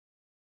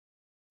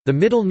The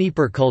Middle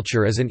Dnieper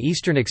culture is an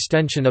eastern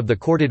extension of the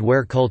corded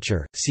ware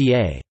culture,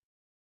 ca.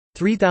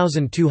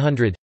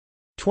 3200–2300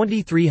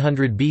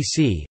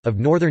 BC, of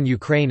northern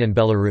Ukraine and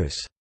Belarus.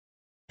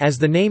 As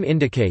the name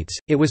indicates,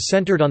 it was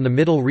centered on the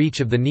middle reach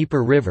of the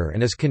Dnieper River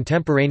and is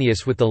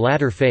contemporaneous with the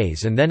latter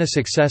phase and then a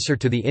successor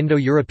to the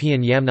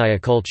Indo-European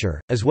Yamnaya culture,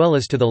 as well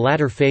as to the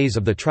latter phase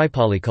of the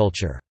Tripoli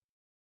culture.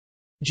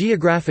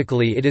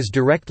 Geographically it is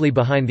directly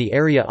behind the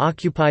area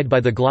occupied by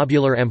the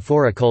globular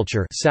amphora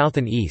culture south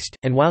and east,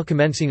 and while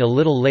commencing a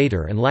little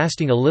later and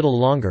lasting a little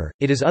longer,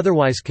 it is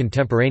otherwise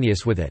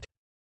contemporaneous with it.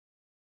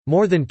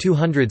 More than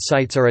 200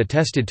 sites are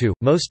attested to,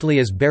 mostly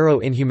as barrow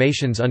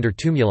inhumations under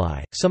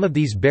tumuli. Some of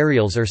these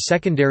burials are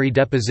secondary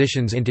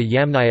depositions into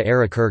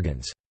Yamnaya-era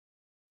kurgans.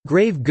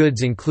 Grave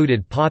goods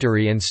included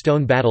pottery and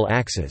stone battle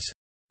axes.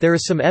 There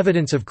is some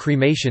evidence of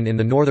cremation in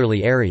the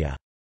northerly area.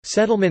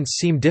 Settlements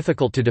seem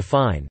difficult to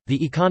define.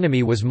 The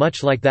economy was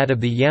much like that of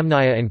the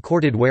Yamnaya and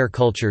corded ware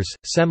cultures,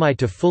 semi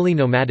to fully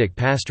nomadic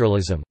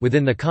pastoralism.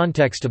 Within the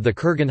context of the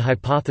Kurgan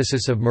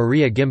hypothesis of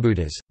Maria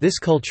Gimbutas, this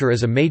culture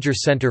is a major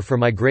center for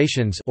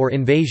migrations or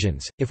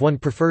invasions, if one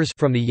prefers,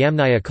 from the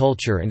Yamnaya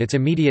culture and its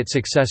immediate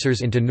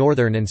successors into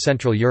northern and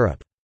central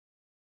Europe.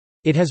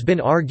 It has been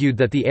argued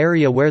that the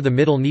area where the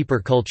Middle Dnieper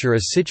culture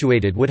is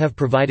situated would have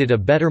provided a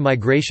better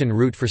migration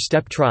route for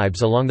steppe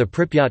tribes along the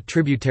Pripyat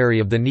tributary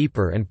of the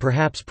Dnieper and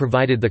perhaps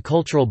provided the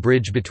cultural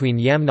bridge between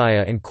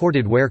Yamnaya and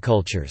corded ware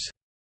cultures.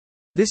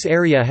 This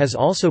area has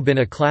also been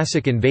a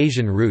classic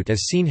invasion route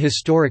as seen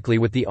historically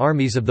with the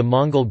armies of the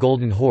Mongol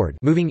Golden Horde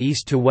moving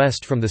east to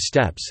west from the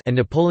steppes and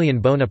Napoleon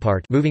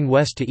Bonaparte moving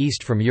west to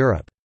east from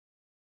Europe.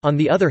 On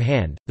the other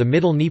hand, the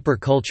Middle Dnieper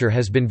culture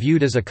has been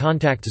viewed as a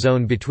contact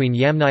zone between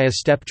Yamnaya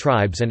steppe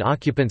tribes and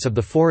occupants of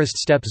the forest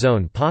steppe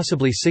zone,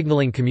 possibly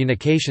signaling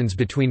communications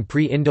between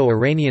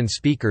pre-Indo-Iranian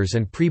speakers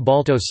and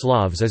pre-Balto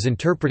Slavs as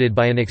interpreted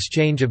by an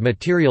exchange of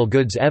material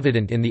goods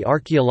evident in the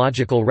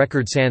archaeological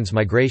record sans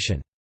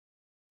migration.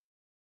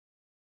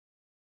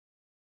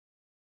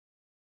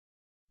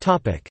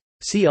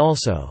 See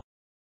also: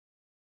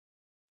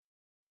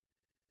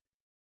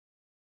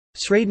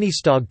 Sredny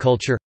Stog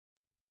culture,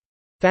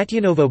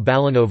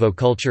 Fatyanovo-Balanovo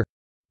culture,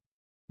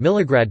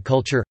 Milograd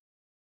culture,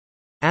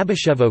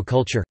 Abashevo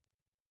culture.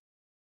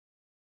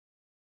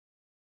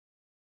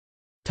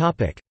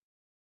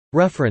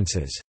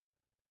 References